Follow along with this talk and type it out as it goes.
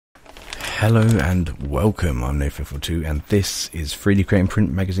Hello and welcome, I'm No542 and this is 3D Create and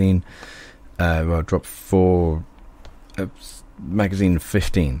Print magazine, drop for magazine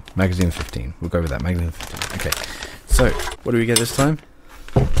 15, we'll go with that, magazine 15. Okay, so what do we get this time?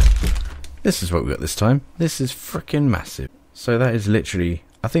 This is what we got this time. This is freaking massive. So that is literally,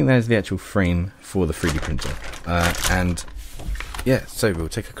 I think that is the actual frame for the 3D printer, and yeah, so we'll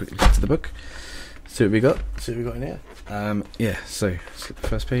take a quick look to the book, see what we got in here. Yeah, so skip the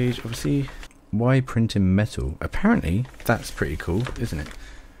first page, obviously. Why print in metal? Apparently, that's pretty cool, isn't it?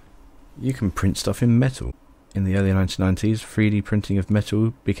 You can print stuff in metal. In the early 1990s, 3D printing of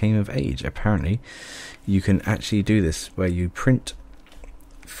metal became of age. Apparently, you can actually do this, where you print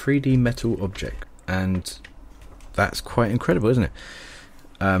 3D metal object, and that's quite incredible, isn't it?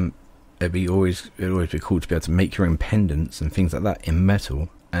 It'd always be cool to be able to make your own pendants and things like that in metal.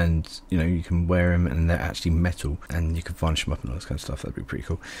 And you know, you can wear them and they're actually metal, and you can varnish them up and all this kind of stuff. That'd be pretty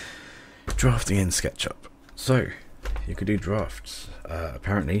cool. Drafting in SketchUp. So you could do drafts.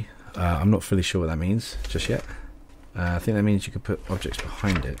 Apparently, I'm not fully sure what that means just yet. I think that means you could put objects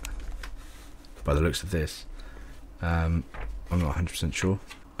behind it. By the looks of this, I'm not 100% sure.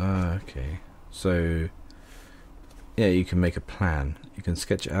 Okay, so yeah, you can make a plan. You can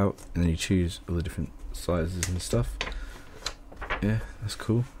sketch it out, and then you choose all the different sizes and stuff. Yeah, that's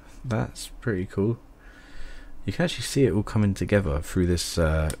cool. That's pretty cool. You can actually see it all coming together through this,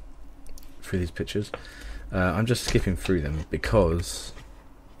 through these pictures. I'm just skipping through them because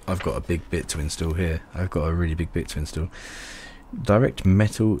I've got a big bit to install here. I've got a really big bit to install. Direct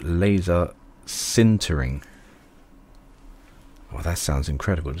metal laser sintering. Well, that sounds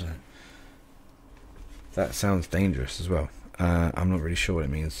incredible, doesn't it? That sounds dangerous as well. I'm not really sure what it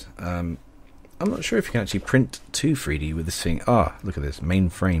means. I'm not sure if you can actually print to 3D with this thing. Ah, look at this,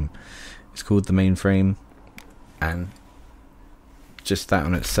 Mainframe. It's called the Mainframe, and just that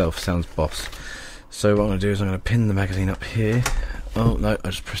on itself sounds boss. So what I'm going to do is I'm going to pin the magazine up here. Oh no,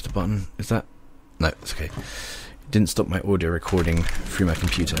 I just pressed a button. Is that? No, it's okay. It didn't stop my audio recording through my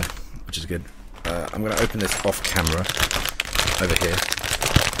computer, which is good. I'm going to open this off camera over here.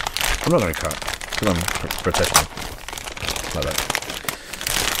 I'm not going to cut, because I'm professional. Like that.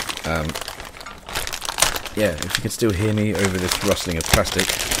 Yeah, if you can still hear me over this rustling of plastic,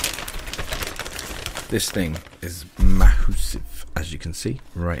 this thing is massive, as you can see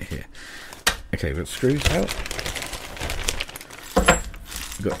right here. Okay, we've got screws out.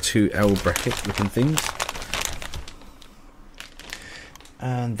 We've got two L bracket looking things,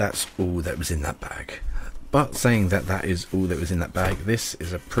 and that's all that was in that bag. But saying that that is all that was in that bag, this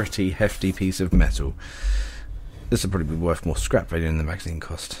is a pretty hefty piece of metal. This will probably be worth more scrap value than the magazine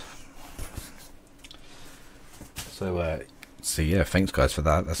cost. So yeah, thanks guys for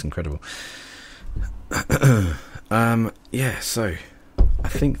that. That's incredible. Yeah, so I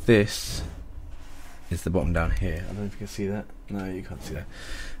think this is the bottom down here. I don't know if you can see that. No, you can't see that.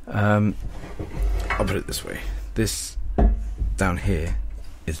 I'll put it this way. This down here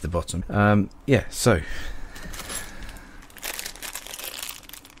is the bottom. Yeah, so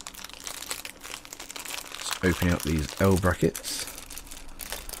just opening up these L brackets.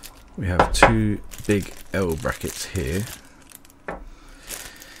 We have two big L brackets here.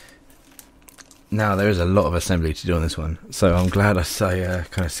 Now there is a lot of assembly to do on this one, so I'm glad I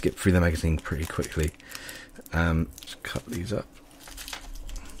kind of skipped through the magazine pretty quickly. Just cut these up,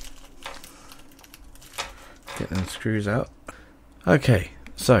 get them screws out. Okay,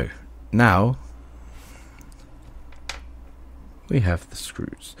 so now we have the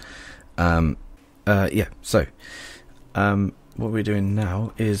screws. Yeah, so what we're doing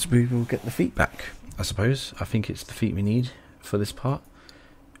now is we will get the feet back, I suppose. I think it's the feet we need for this part.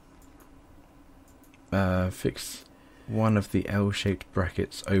 Fix one of the L-shaped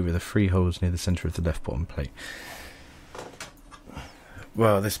brackets over the 3 holes near the centre of the left bottom plate.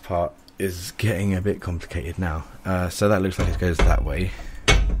 Well, this part is getting a bit complicated now. So that looks like it goes that way.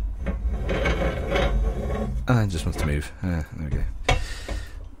 It just wants to move. There we go.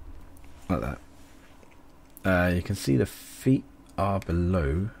 Like that. You can see the feet are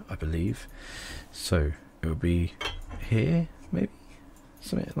below, I believe. So it will be here, maybe?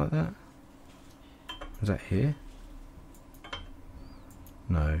 Something like that. Is that here?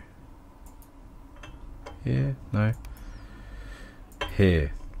 No. Here? No.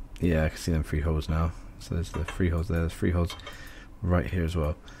 Here. Yeah, I can see them 3 holes now. So there's the 3 holes there, there's 3 holes right here as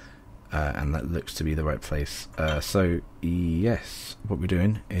well. And that looks to be the right place. So yes, what we're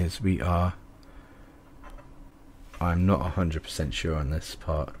doing is I'm not 100% sure on this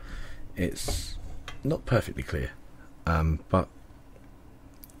part. It's not perfectly clear. But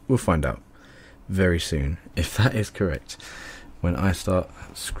we'll find out very soon if that is correct when I start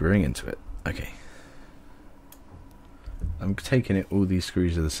screwing into it. Okay. I'm taking it all these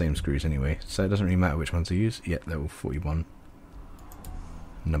screws are the same screws anyway, so it doesn't really matter which ones I use. Yep, they're all 41.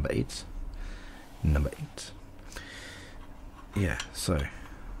 Number 8. Number 8. Yeah, so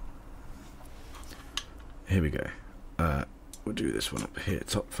here we go. We'll do this one up here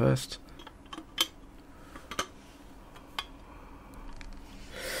top first.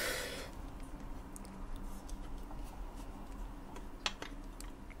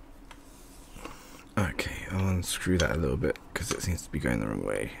 Okay, I'll unscrew that a little bit because it seems to be going the wrong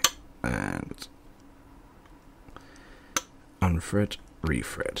way. And unthread,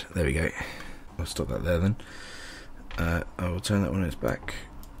 rethread. There we go. I'll stop that there then. I will turn that one on its back,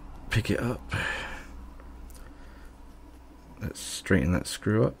 pick it up. Let's straighten that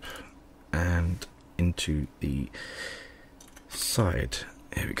screw up and into the side.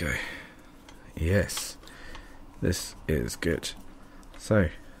 Here we go. Yes, this is good. So,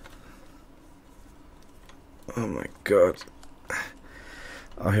 oh my god,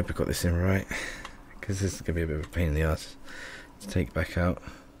 I hope I got this in right, because this is going to be a bit of a pain in the ass to take back out.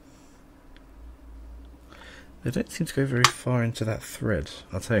 They don't seem to go very far into that thread,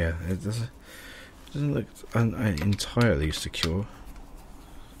 I'll tell you. It doesn't look entirely secure.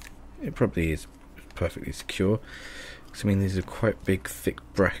 It probably is perfectly secure, because I mean these are quite big thick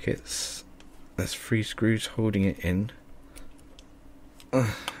brackets. There's 3 screws holding it in.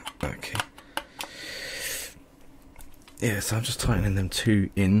 Okay. Yeah, so I'm just tightening them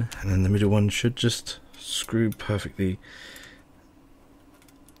 2 in, and then the middle one should just screw perfectly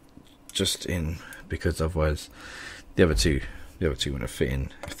just in, because otherwise the other two won't fit in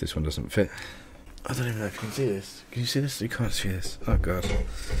if this one doesn't fit. I don't even know if you can see this. Can you see this? You can't see this. Oh god,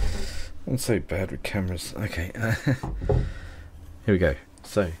 I'm so bad with cameras. Okay, here we go.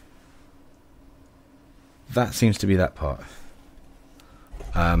 So that seems to be that part,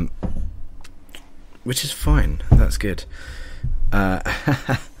 which is fine. That's good.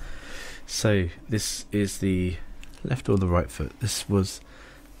 So this is the left or the right foot. This was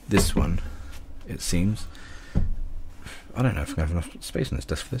this one, it seems. I don't know if I have enough space on this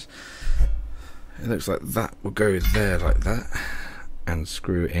desk for this. It looks like that will go there like that and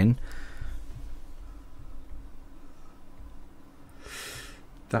screw it in.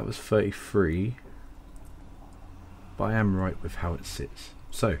 That was 33, but I am right with how it sits.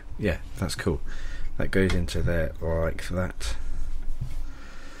 So yeah, that's cool. That goes into there like that.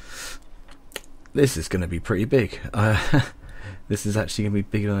 This is going to be pretty big. This is actually going to be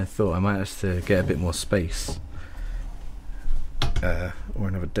bigger than I thought. I might have to get a bit more space. Or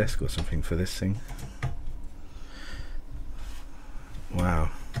another desk or something for this thing. Wow.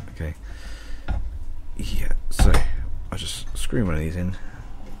 Okay. Yeah, so I'll just screw one of these in.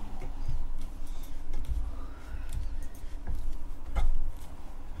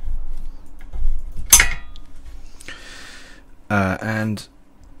 And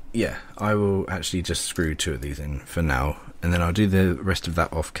yeah, I will actually just screw 2 of these in for now, and then I'll do the rest of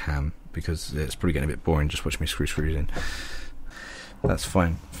that off cam, because it's probably getting a bit boring just watching me screw screws in. That's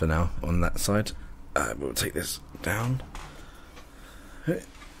fine for now on that side. We'll take this down.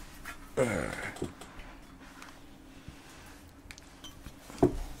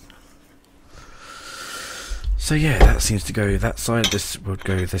 So yeah, that seems to go that side. This would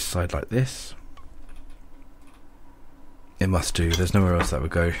go this side like this. It must do. There's nowhere else that would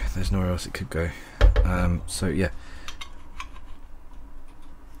go. There's nowhere else it could go. So yeah,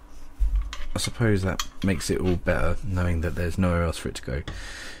 I suppose that makes it all better, knowing that there's nowhere else for it to go,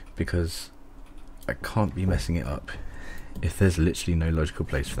 because I can't be messing it up if there's literally no logical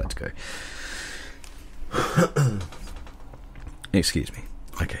place for that to go. Excuse me.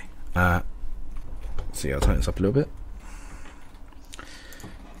 Okay. So yeah, I'll tighten this up a little bit.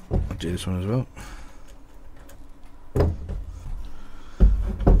 I'll do this one as well.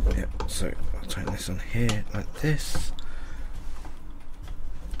 Yep, so I'll tighten this on here like this.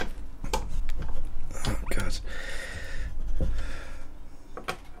 Oh god.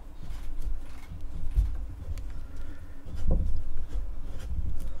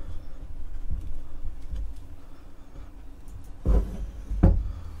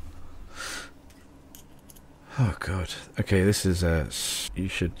 Oh god. Okay, this is you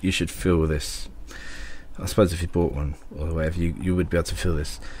should feel this. I suppose if you bought one or whatever, you would be able to feel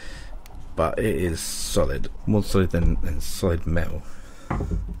this. But it is solid, more solid than solid metal.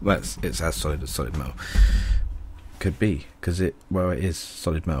 It's as solid as solid metal could be, because it is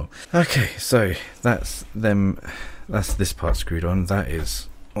solid metal. Okay, so that's them. That's this part screwed on. That is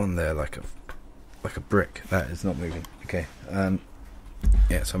on there like a brick. That is not moving. Okay.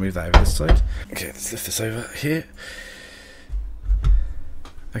 Yeah, so I'll move that over this side. Okay, let's lift this over here.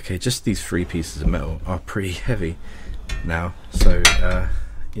 Okay, just these 3 pieces of metal are pretty heavy now, so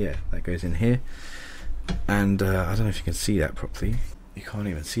yeah, that goes in here, and I don't know if you can see that properly. You can't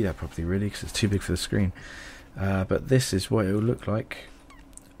even see that properly really because it's too big for the screen, but this is what it will look like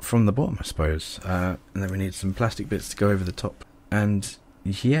from the bottom, I suppose. And then we need some plastic bits to go over the top, and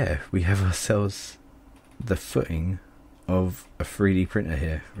yeah, we have ourselves the footing of a 3D printer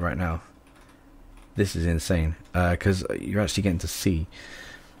here right now. This is insane, because you're actually getting to see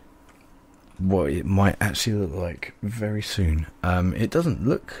what it might actually look like very soon. It doesn't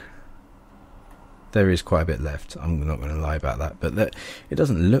look... There is quite a bit left, I'm not going to lie about that, but it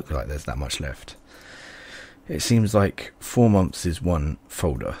doesn't look like there's that much left. It seems like 4 months is one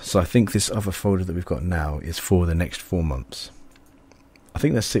folder, so I think this other folder that we've got now is for the next 4 months. I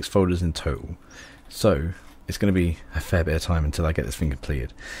think there's 6 folders in total, so it's going to be a fair bit of time until I get this thing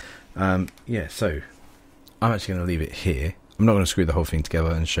completed. Yeah, so I'm actually going to leave it here. I'm not going to screw the whole thing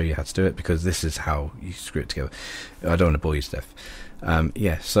together and show you how to do it, because this is how you screw it together. I don't want to bore you to death.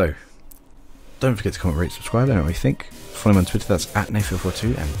 Yeah, so don't forget to comment, rate, subscribe, let me know what you think. Follow me on Twitter, that's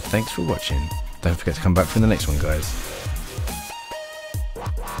 @Nathan42, and thanks for watching. Don't forget to come back for the next one, guys.